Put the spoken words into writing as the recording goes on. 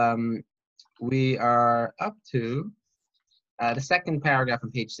Um, we are up to the second paragraph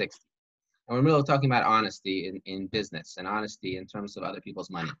on page 60. And we're really talking about honesty in business and honesty in terms of other people's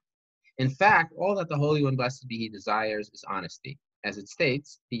money. In fact, all that the Holy One, blessed be He, desires is honesty. As it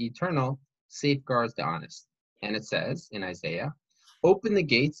states, the Eternal safeguards the honest. And it says in Isaiah, open the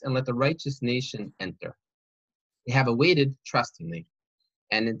gates and let the righteous nation enter. They have awaited trustingly.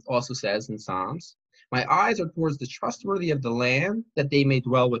 And it also says in Psalms, my eyes are towards the trustworthy of the land, that they may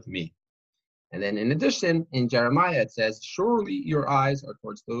dwell with me. And then in addition, in Jeremiah, it says, surely your eyes are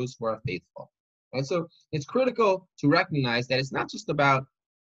towards those who are faithful. And so it's critical to recognize that it's not just about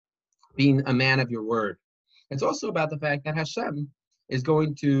being a man of your word. It's also about the fact that Hashem is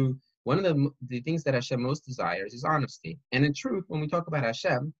going to, one of the things that Hashem most desires is honesty. And in truth, when we talk about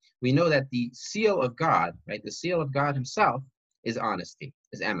Hashem, we know that the seal of God, right, the seal of God himself is honesty,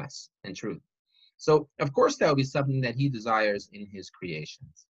 is emes, and truth. So, of course, that will be something that he desires in his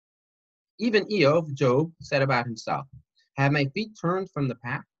creations. Even Job, said about himself, have my feet turned from the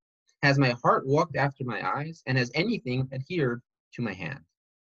path? Has my heart walked after my eyes? And has anything adhered to my hand?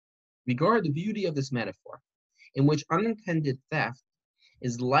 Regard the beauty of this metaphor, in which unintended theft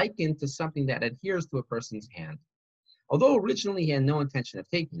is likened to something that adheres to a person's hand. Although originally he had no intention of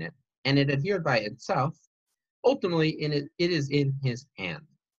taking it, and it adhered by itself, ultimately it is in his hand,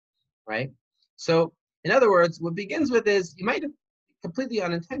 right? So, in other words, what begins with is, you might have completely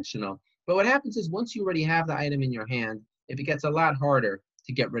unintentional, but what happens is once you already have the item in your hand, it gets a lot harder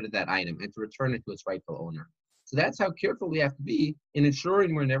to get rid of that item and to return it to its rightful owner. So that's how careful we have to be in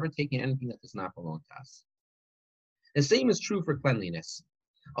ensuring we're never taking anything that does not belong to us. The same is true for cleanliness.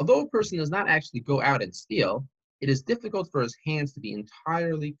 Although a person does not actually go out and steal, it is difficult for his hands to be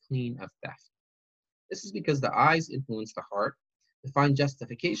entirely clean of theft. This is because the eyes influence the heart to find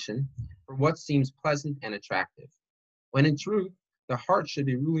justification for what seems pleasant and attractive, when in truth, the heart should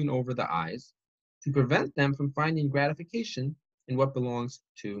be ruling over the eyes to prevent them from finding gratification in what belongs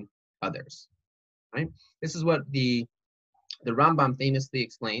to others. Right? This is what the Rambam famously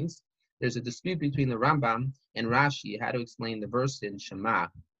explains. There's a dispute between the Rambam and Rashi how to explain the verse in Shema.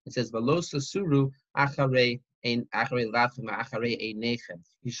 It says, "V'lo sasuru acharei lavchem acharei einechem."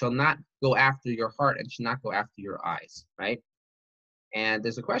 You shall not go after your heart and should not go after your eyes. Right? And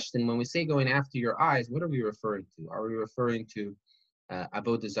there's a question, when we say going after your eyes, what are we referring to? Are we referring to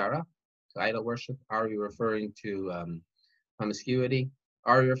avodah zarah, to idol worship? Are we referring to promiscuity?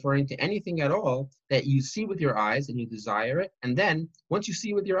 Are you referring to anything at all that you see with your eyes and you desire it? And then once you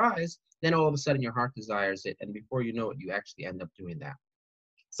see with your eyes, then all of a sudden your heart desires it. And before you know it, you actually end up doing that.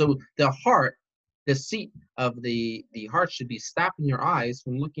 So the heart, the seat of the heart should be stopping your eyes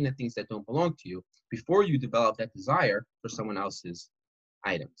from looking at things that don't belong to you before you develop that desire for someone else's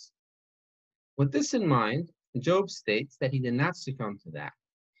items. With this in mind, Job states that he did not succumb to that.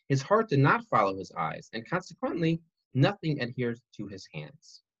 His heart did not follow his eyes, and consequently, nothing adheres to his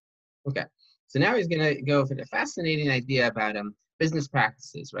hands. Okay, so now he's going to go for the fascinating idea about business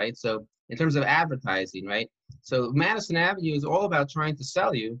practices, right? So in terms of advertising, right? So Madison Avenue is all about trying to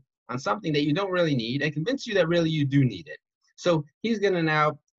sell you on something that you don't really need and convince you that really you do need it. So he's going to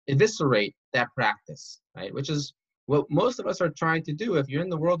now eviscerate that practice, right? Which is what most of us are trying to do. If you're in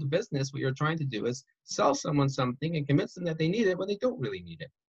the world of business, what you're trying to do is sell someone something and convince them that they need it when they don't really need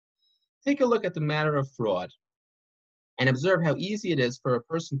it. Take a look at the matter of fraud and observe how easy it is for a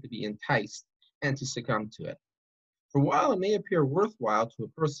person to be enticed and to succumb to it. For while it may appear worthwhile to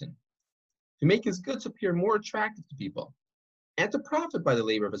a person to make his goods appear more attractive to people, and to profit by the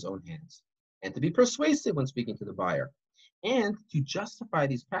labor of his own hands, and to be persuasive when speaking to the buyer, and to justify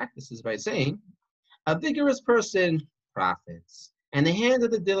these practices by saying, a vigorous person profits, and the hand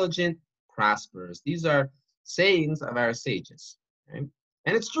of the diligent prospers. These are sayings of our sages, right?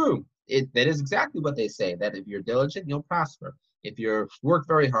 And it's true. That is exactly what they say, that if you're diligent, you'll prosper. If you work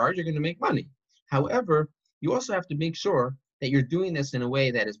very hard, you're going to make money. However, you also have to make sure that you're doing this in a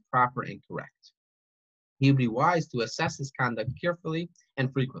way that is proper and correct. He would be wise to assess his conduct carefully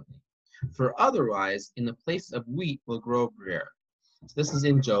and frequently, for otherwise, in the place of wheat will grow briar. So this is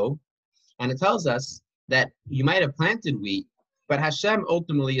in Job, and it tells us that you might have planted wheat, but Hashem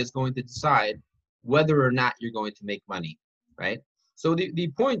ultimately is going to decide whether or not you're going to make money, right? So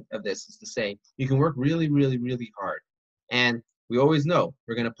the point of this is to say, you can work really, really, really hard. And we always know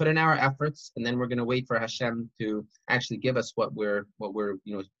we're going to put in our efforts, and then we're going to wait for Hashem to actually give us what we're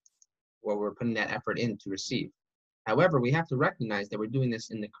putting that effort in to receive. However, we have to recognize that we're doing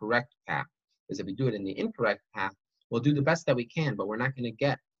this in the correct path. Because if we do it in the incorrect path, we'll do the best that we can, but we're not going to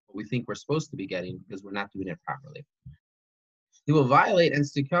get what we think we're supposed to be getting because we're not doing it properly. You will violate and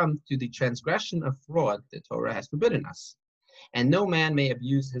succumb to the transgression of fraud the Torah has forbidden us. and no man may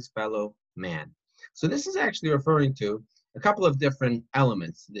abuse his fellow man. So this is actually referring to a couple of different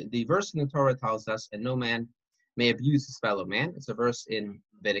elements. The verse in the Torah tells us, and no man may abuse his fellow man. It's a verse in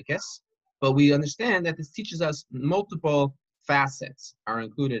Leviticus. But we understand that this teaches us multiple facets are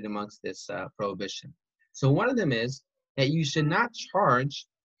included amongst this prohibition. So one of them is that you should not charge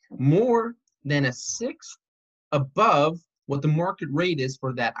more than a sixth above what the market rate is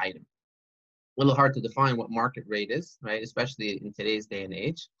for that item. A little hard to define what market rate is, right? Especially in today's day and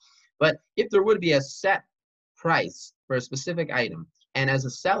age. But if there would be a set price for a specific item, and as a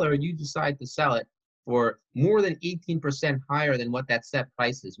seller, you decide to sell it for more than 18% higher than what that set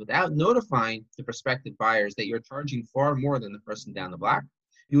price is, without notifying the prospective buyers that you're charging far more than the person down the block,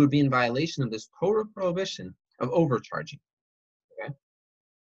 you would be in violation of this Torah prohibition of overcharging. Okay?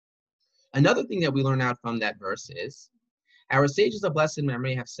 Another thing that we learn out from that verse is, our sages of blessed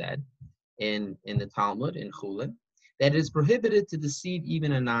memory have said in the Talmud, in Chulin, that it is prohibited to deceive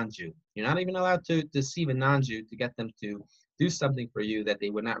even a non-Jew. You're not even allowed to deceive a non-Jew to get them to do something for you that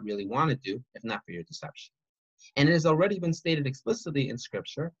they would not really want to do, if not for your deception. And it has already been stated explicitly in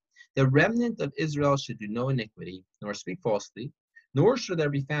Scripture, the remnant of Israel should do no iniquity, nor speak falsely, nor should there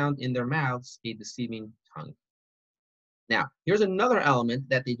be found in their mouths a deceiving tongue. Now, here's another element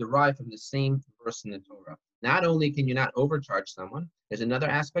that they derive from the same verse in the Torah. Not only can you not overcharge someone, there's another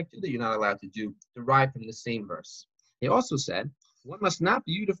aspect too that you're not allowed to do, derived from the same verse. They also said, one must not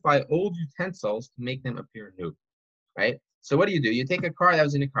beautify old utensils to make them appear new, right? So what do? You take a car that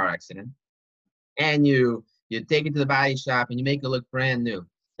was in a car accident, and you take it to the body shop, and you make it look brand new.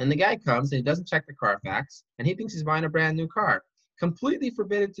 And the guy comes, and he doesn't check the Carfax, and he thinks he's buying a brand new car. Completely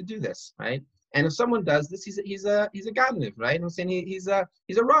forbidden to do this, right? And if someone does this, he's a ganav, right? I'm saying he's a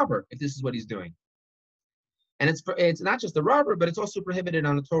robber if this is what he's doing. And it's not just a robber, but it's also prohibited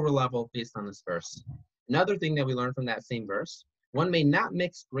on a Torah level based on this verse. Another thing that we learn from that same verse, one may not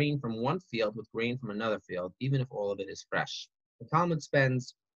mix grain from one field with grain from another field, even if all of it is fresh. The Talmud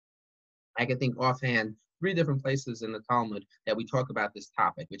spends, I can think offhand, 3 different places in the Talmud that we talk about this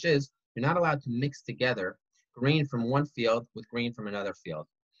topic, which is you're not allowed to mix together grain from one field with grain from another field.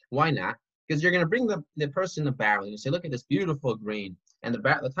 Why not? Because you're going to bring the person a barrel and you say, look at this beautiful grain. And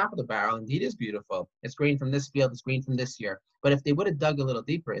the top of the barrel indeed is beautiful. It's grain from this field, it's grain from this year. But if they would have dug a little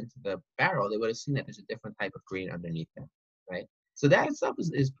deeper into the barrel, they would have seen that there's a different type of grain underneath them, right? So that itself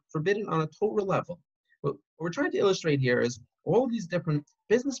is forbidden on a Torah level. What we're trying to illustrate here is all of these different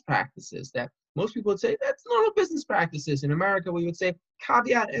business practices that most people would say, that's normal business practices. In America, we would say,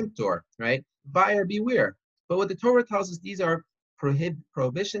 caveat emptor, right? Buyer beware. But what the Torah tells us, these are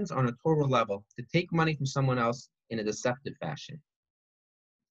prohibitions on a Torah level to take money from someone else in a deceptive fashion.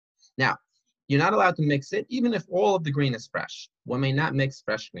 Now, you're not allowed to mix it, even if all of the grain is fresh. One may not mix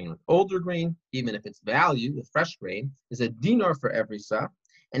fresh grain with older grain, even if its value, the fresh grain, is a dinar for every sa.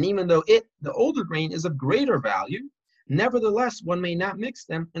 And even though the older grain, is of greater value, nevertheless, one may not mix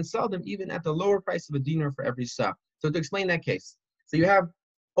them and sell them even at the lower price of a dinar for every sa. So to explain that case, so you have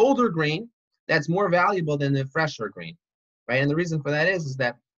older grain that's more valuable than the fresher grain, right? And the reason for that is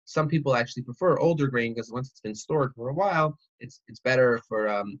that some people actually prefer older grain because once it's been stored for a while, it's better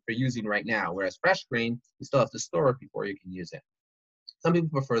for using right now. Whereas fresh grain, you still have to store it before you can use it. Some people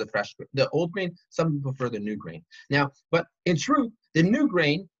prefer the old grain. Some people prefer the new grain. Now, but in truth, the new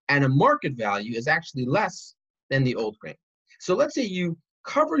grain and a market value is actually less than the old grain. So let's say you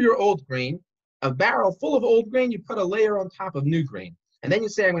cover your old grain, a barrel full of old grain, you put a layer on top of new grain, and then you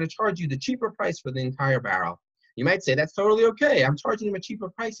say, I'm going to charge you the cheaper price for the entire barrel. You might say, that's totally okay. I'm charging him a cheaper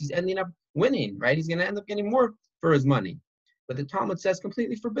price. He's ending up winning, right? He's going to end up getting more for his money. But the Talmud says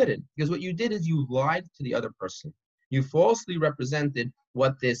completely forbidden, because what you did is you lied to the other person. You falsely represented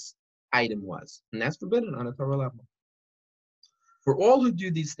what this item was, and that's forbidden on a Torah level. For all who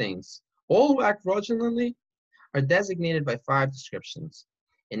do these things, all who act fraudulently are designated by 5 descriptions: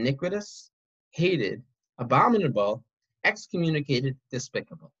 iniquitous, hated, abominable, excommunicated,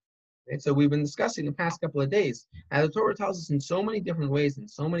 despicable. Okay, so we've been discussing the past couple of days how the Torah tells us in so many different ways, in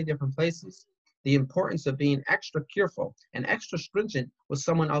so many different places, the importance of being extra careful and extra stringent with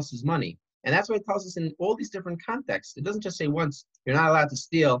someone else's money. And that's why it tells us in all these different contexts. It doesn't just say once, you're not allowed to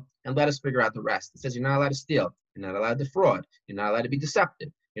steal and let us figure out the rest. It says you're not allowed to steal, you're not allowed to fraud, you're not allowed to be deceptive,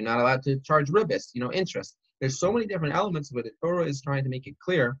 you're not allowed to charge ribis, interest. There's so many different elements where the Torah is trying to make it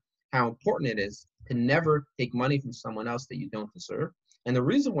clear how important it is to never take money from someone else that you don't deserve. And the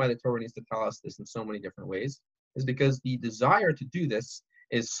reason why the Torah needs to tell us this in so many different ways is because the desire to do this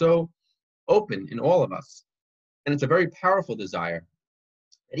is so open in all of us. And it's a very powerful desire.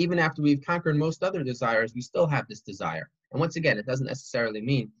 And even after we've conquered most other desires, we still have this desire. And once again, it doesn't necessarily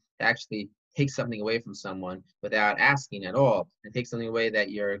mean to actually take something away from someone without asking at all, and take something away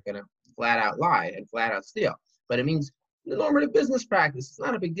that you're going to flat out lie and flat out steal. But it means the normative business practice. It's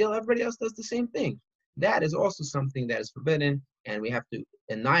not a big deal. Everybody else does the same thing. That is also something that is forbidden, and we have to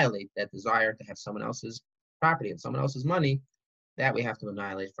annihilate that desire to have someone else's property and someone else's money. That we have to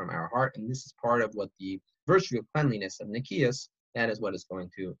annihilate from our heart, and this is part of what the virtue of cleanliness of Nikias, that is what it's going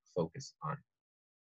to focus on.